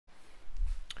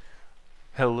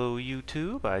Hello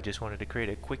YouTube, I just wanted to create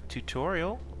a quick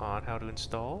tutorial on how to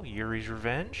install Yuri's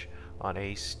Revenge on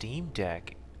a Steam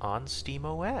Deck on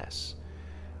SteamOS.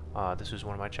 This was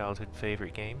one of my childhood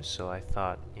favorite games, so I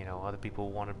thought, other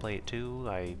people want to play it too.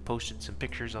 I posted some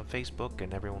pictures on Facebook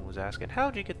and everyone was asking,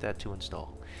 how'd you get that to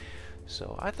install?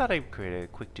 So I thought I'd create a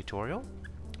quick tutorial.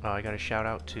 I got a shout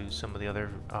out to some of the other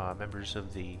members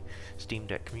of the Steam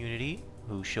Deck community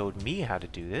who showed me how to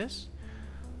do this.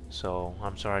 So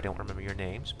I'm sorry I don't remember your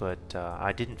names, but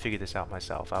I didn't figure this out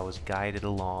myself. I was guided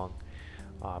along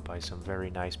by some very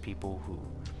nice people who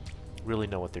really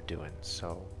know what they're doing.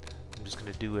 So I'm just going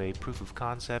to do a proof of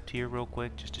concept here real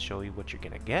quick just to show you what you're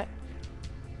going to get.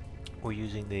 We're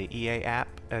using the EA app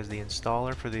as the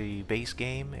installer for the base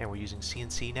game, and we're using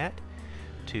CnCNet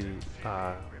to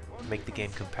make the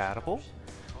game compatible.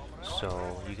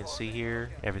 So you can see here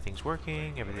everything's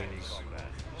working, everything's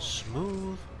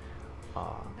smooth.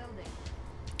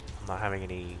 I'm not having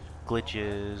any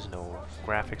glitches, no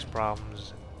graphics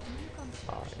problems.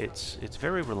 It's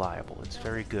very reliable. It's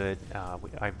very good.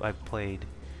 I've played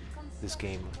this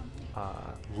game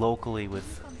locally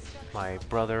with my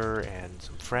brother and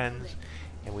some friends,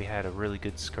 and we had a really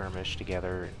good skirmish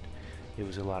together, and it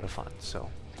was a lot of fun. So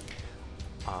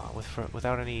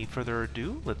without any further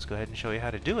ado, let's go ahead and show you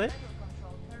how to do it.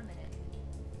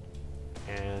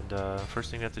 And first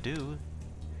thing we have to do,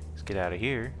 let's get out of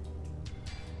here.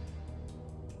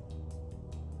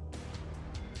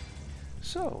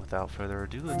 So, without further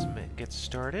ado, let's get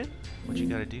started. What you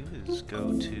gotta do is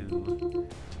go to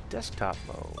desktop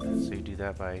mode. So you do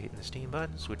that by hitting the Steam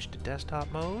button, switch to desktop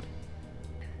mode.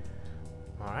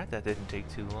 Alright, that didn't take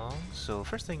too long. So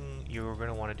first thing you're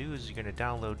gonna want to do is you're gonna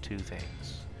download two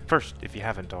things. First, if you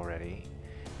haven't already,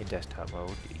 in desktop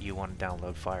mode, you want to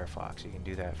download Firefox. You can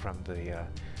do that from the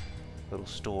little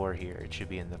store here. It should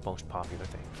be in the most popular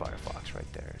thing, Firefox,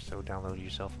 right there. So download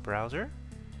yourself a browser,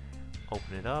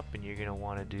 open it up, and you're going to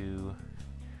want to do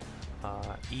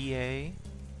EA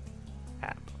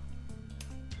app.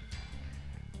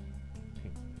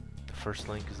 The first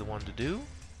link is the one to do.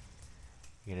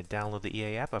 You're going to download the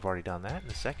EA app. I've already done that.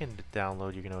 And the second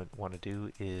download you're going to want to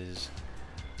do is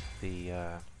the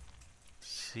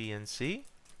CnCNet.org.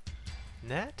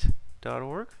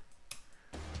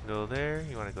 Go there,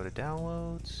 you want to go to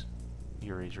downloads,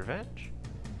 Yuri's Revenge,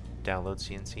 download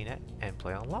CnCNet, and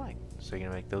play online. So you're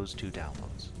going to make those two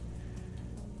downloads.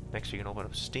 Next you're going to open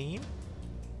up Steam.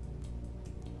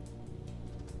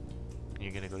 You're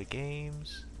going to go to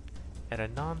games, add a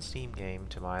non-Steam game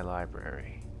to my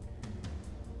library.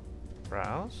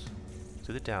 Browse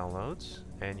to the downloads,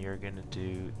 and you're going to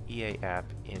do EA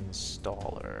app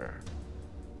installer.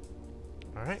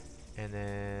 Alright, and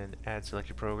then add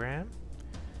selected program.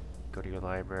 Go to your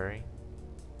library.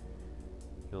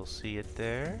 You'll see it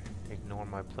there. Ignore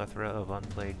my plethora of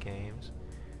unplayed games.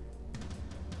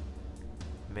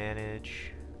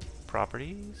 Manage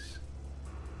properties.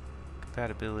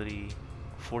 Compatibility.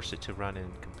 Force it to run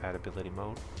in compatibility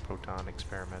mode. Proton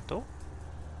experimental.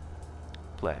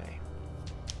 Play.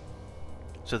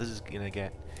 So this is going to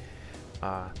get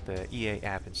the EA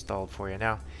app installed for you.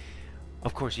 Now,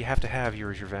 of course, you have to have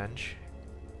Yuri's Revenge.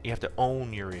 You have to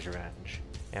own Yuri's Revenge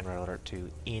and Red Alert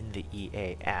 2 in the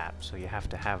EA app, so you have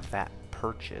to have that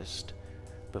purchased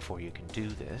before you can do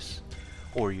this,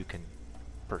 or you can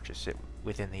purchase it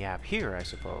within the app here, I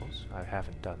suppose. I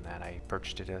haven't done that. I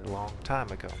purchased it a long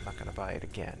time ago. I'm not going to buy it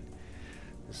again.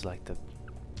 This is like the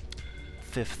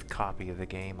 5th copy of the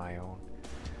game I own.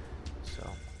 So,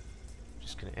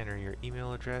 just going to enter your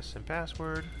email address and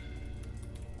password.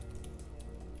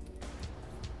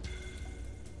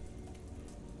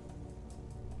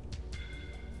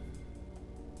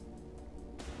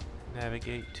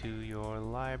 Navigate to your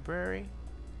library.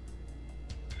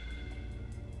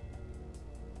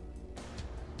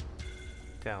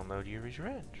 Download Yuri's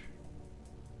Revenge.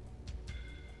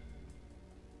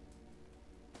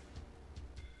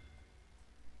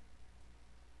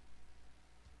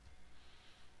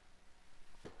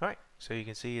 Alright, so you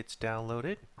can see it's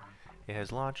downloaded. It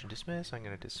has launch and dismiss. I'm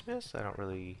going to dismiss. I'm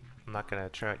not going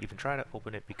to even try to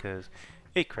open it because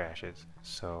it crashes.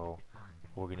 So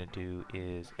what we're going to do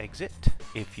is exit.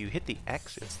 If you hit the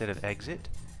X instead of exit,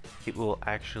 it will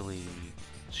actually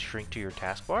shrink to your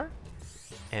taskbar.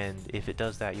 And if it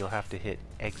does that, you'll have to hit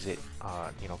exit,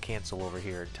 cancel over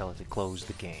here and tell it to close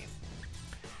the game.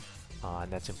 And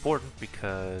that's important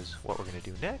because what we're going to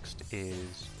do next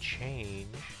is change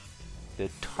the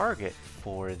target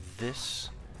for this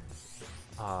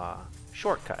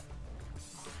shortcut.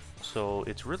 So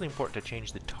it's really important to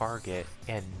change the target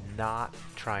and not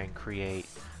try and create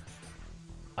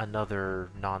another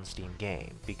non-Steam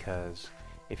game, because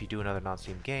If you do another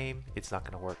non-Steam game, it's not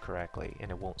going to work correctly,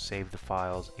 and it won't save the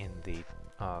files in the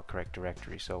correct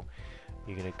directory. So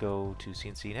you're going to go to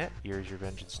CnCNet, Yuri's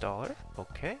Revenge installer,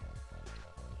 okay.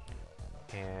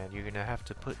 And you're going to have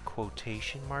to put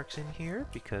quotation marks in here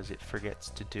because it forgets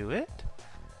to do it.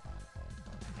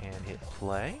 And hit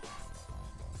play.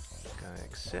 Gonna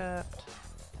accept.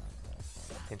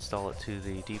 Install it to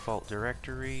the default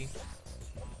directory.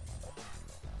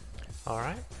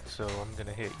 Alright, so I'm going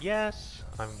to hit yes.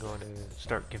 I'm going to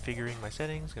start configuring my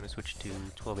settings. Going to switch to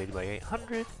 1280 by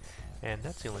 800. And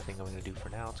that's the only thing I'm going to do for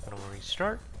now. It's going to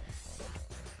restart.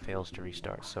 Fails to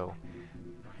restart. So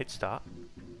hit stop.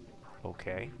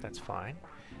 Okay, that's fine.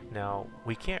 Now,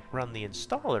 we can't run the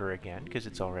installer again because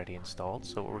it's already installed.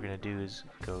 So what we're going to do is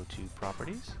go to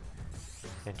Properties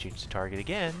and change the target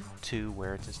again to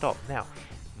where it's installed. Now,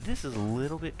 this is a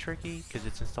little bit tricky because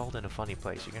it's installed in a funny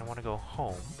place. You're going to want to go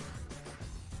Home.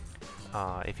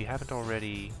 If you haven't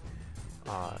already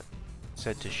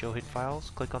set to Show Hidden Files,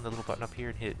 click on the little button up here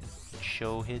and hit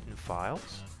Show Hidden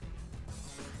Files.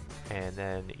 And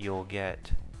then you'll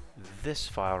get this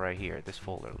file right here, this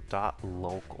folder,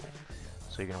 .local.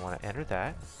 So you're going to want to enter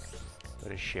that. Go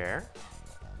to Share,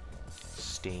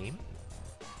 Steam.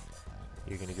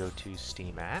 You're going to go to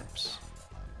Steam Apps,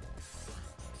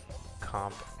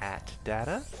 Comp at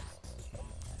Data.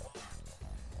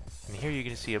 And here you're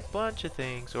going to see a bunch of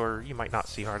things, or you might not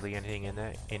see hardly anything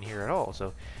in here at all.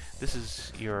 So this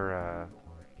is your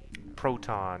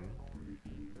Proton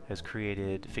has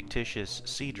created fictitious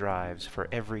C drives for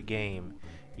every game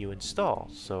you install.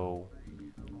 So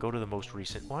go to the most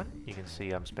recent one. You can see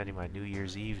I'm spending my New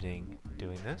Year's evening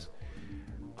doing this.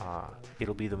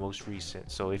 It'll be the most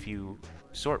recent. So if you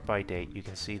sort by date, you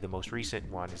can see the most recent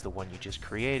one is the one you just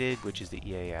created, which is the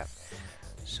EA app.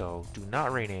 So do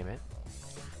not rename it.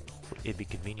 It'd be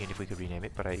convenient if we could rename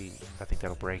it, but I think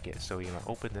that'll break it. So you're going to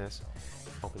open this,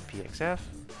 open PXF,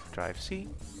 drive C,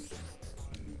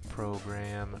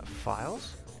 program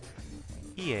files,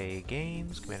 EA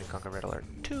games, Command & Conquer Red Alert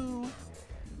 2,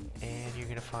 and you're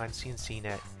going to find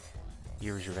CnCNet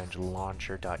Yuri's Revenge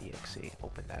launcher.exe.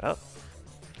 Open that up.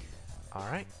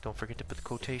 Alright, don't forget to put the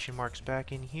quotation marks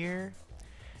back in here.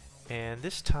 And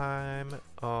this time,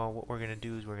 what we're going to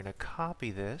do is we're going to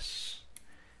copy this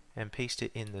and paste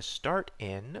it in the start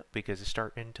in, because the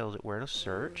start in tells it where to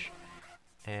search.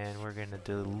 And we're going to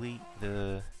delete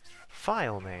the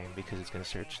file name because it's going to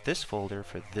search this folder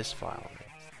for this file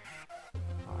name.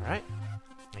 Alright,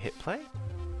 hit play.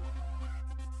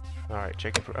 Alright,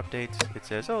 checking for updates. It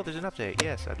says, oh, there's an update.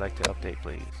 Yes, I'd like to update,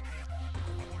 please.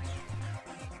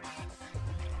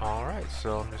 Alright,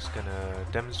 so I'm just going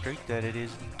to demonstrate that it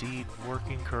is indeed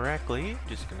working correctly.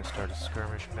 Just going to start a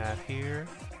skirmish map here.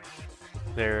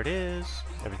 There it is.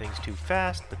 Everything's too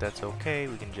fast, but that's okay.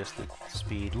 We can adjust the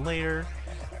speed later.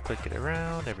 Click it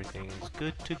around. Everything's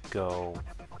good to go.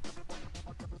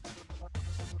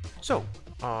 So,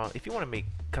 if you want to make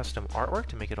custom artwork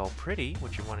to make it all pretty,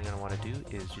 what you're going to want to do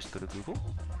is just go to Google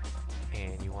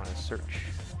and you want to search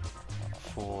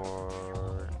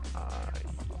for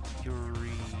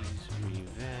Yuri's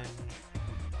Revenge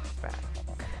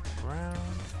background.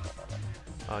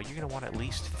 You're going to want at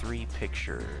least 3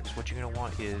 pictures. What you're going to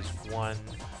want is one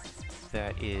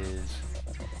that is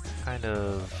kind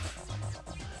of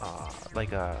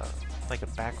like a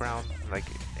background, like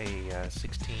a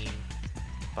 16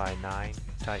 by 9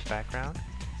 type background.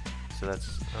 So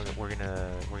that's we're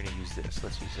gonna use this.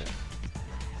 Let's use this.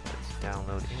 Let's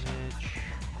download image.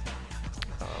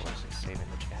 What does it save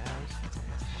image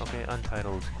as? Okay,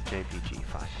 untitled JPG.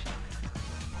 Fine.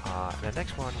 The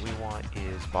next one we want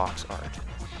is box art.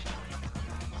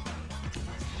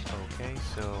 Okay,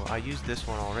 so I used this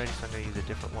one already, so I'm gonna use a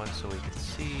different one so we can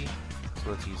see.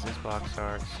 So let's use this box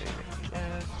art. Save image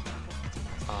as.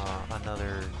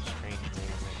 Another strange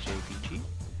name, JPG.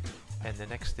 And the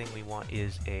next thing we want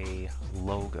is a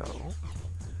logo,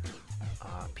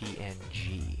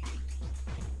 PNG.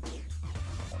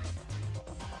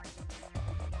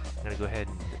 I'm going to go ahead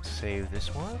and save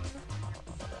this one,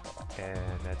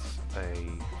 and that's a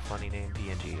funny name,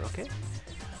 PNG, okay.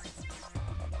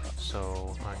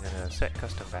 So I'm going to set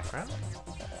custom background,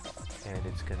 and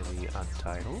it's going to be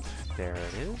untitled. There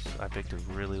it is. I picked a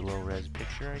really low-res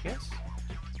picture, I guess.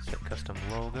 Set custom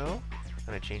logo. I'm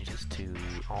going to change this to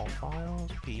all files,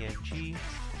 PNG,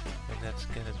 and that's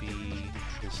going to be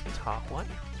this top one.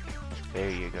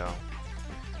 There you go.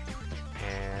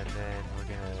 And then we're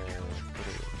going to go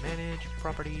to Manage,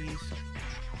 Properties,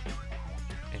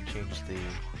 and change the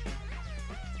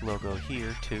logo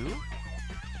here too.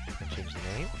 And change the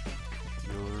name,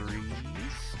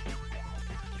 Yuri's.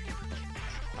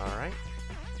 Alright,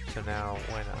 So now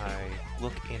when I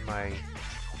look in my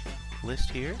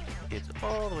list here, it's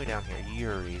all the way down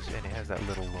here, Yuri's, and it has that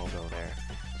little logo there.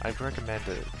 I'd recommend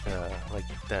like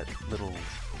that little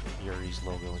Yuri's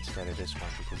logo instead of this one,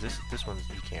 because this one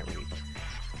you can't read.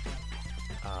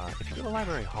 If you go to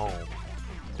Library Home,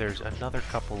 there's another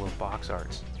couple of box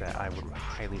arts that I would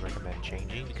highly recommend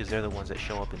changing, because they're the ones that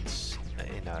show up in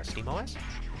SteamOS.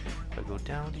 If I go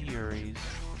down to Yuri's,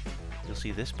 you'll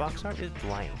see this box art is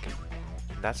blank.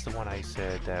 That's the one I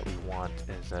said that we want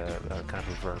as a kind of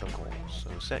a vertical.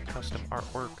 So set custom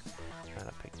artwork, and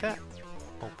I pick that,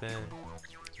 open,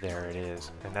 there it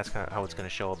is. And that's kind of how it's going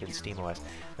to show up in SteamOS.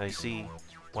 Now you see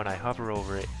when I hover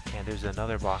over it, and there's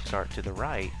another box art to the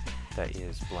right that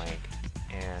is blank.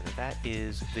 And that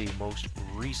is the most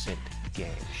recent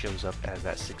game. It shows up as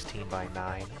that 16:9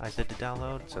 I said to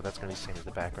download, so that's going to be the same as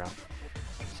the background.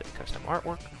 Set custom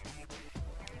artwork,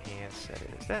 and set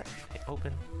it as that, hit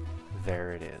open.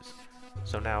 There it is.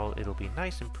 So now it'll be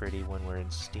nice and pretty when we're in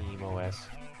SteamOS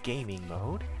gaming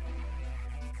mode.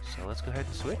 So let's go ahead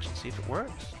and switch and see if it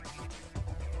works.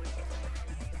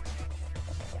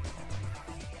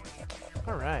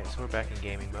 Alright, so we're back in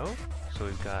gaming mode. So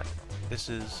we've got, this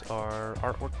is our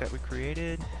artwork that we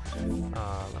created.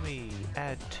 Let me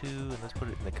add two, and let's put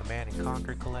it in the Command and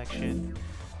Conquer collection.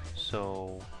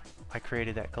 So I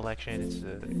created that collection. It's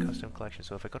a custom collection.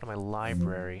 So if I go to my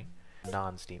library,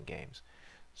 non-Steam games,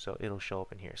 so it'll show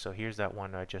up in here. So here's that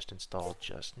one I just installed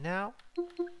just now,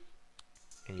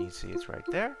 and you can see it's right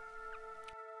there.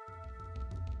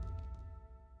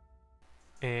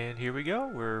 And here we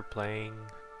go, we're playing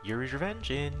Yuri's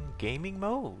Revenge in gaming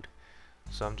mode.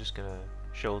 So I'm just gonna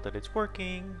show that it's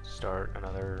working, start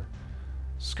another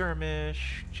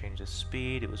skirmish, change the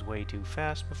speed, it was way too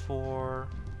fast before,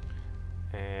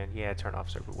 and yeah, turn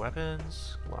off server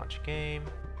weapons, launch game.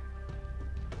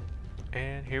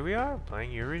 And here we are,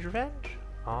 playing Yuri's Revenge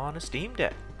on a Steam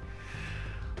Deck.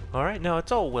 Alright, now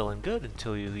it's all well and good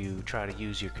until you try to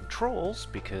use your controls,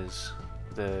 because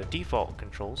the default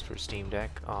controls for Steam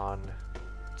Deck on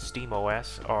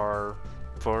SteamOS are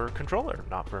for controller,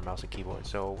 not for mouse and keyboard.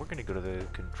 So we're going to go to the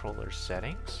controller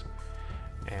settings,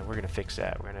 and we're going to fix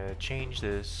that. We're going to change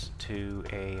this to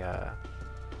a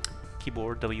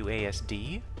keyboard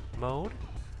WASD mode.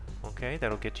 Okay,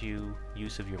 that'll get you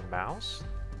use of your mouse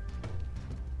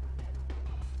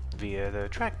via the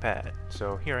trackpad.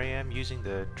 So here I am using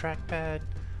the trackpad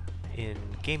in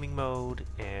gaming mode,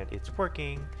 and it's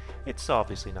working. It's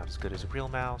obviously not as good as a real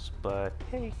mouse, but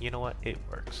hey, you know what? It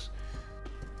works.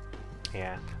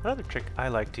 Yeah, another trick I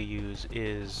like to use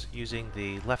is using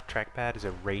the left trackpad as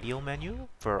a radial menu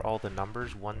for all the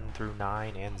numbers 1 through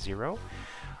 9 and 0.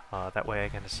 That way I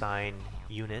can assign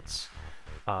units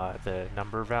the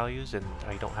number values, and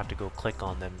I don't have to go click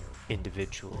on them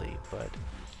individually. But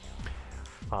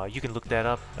you can look that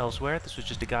up elsewhere. This was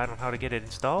just a guide on how to get it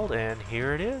installed, and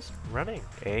here it is, running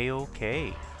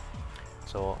A-OK.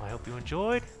 So I hope you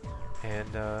enjoyed,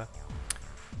 and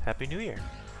Happy New Year.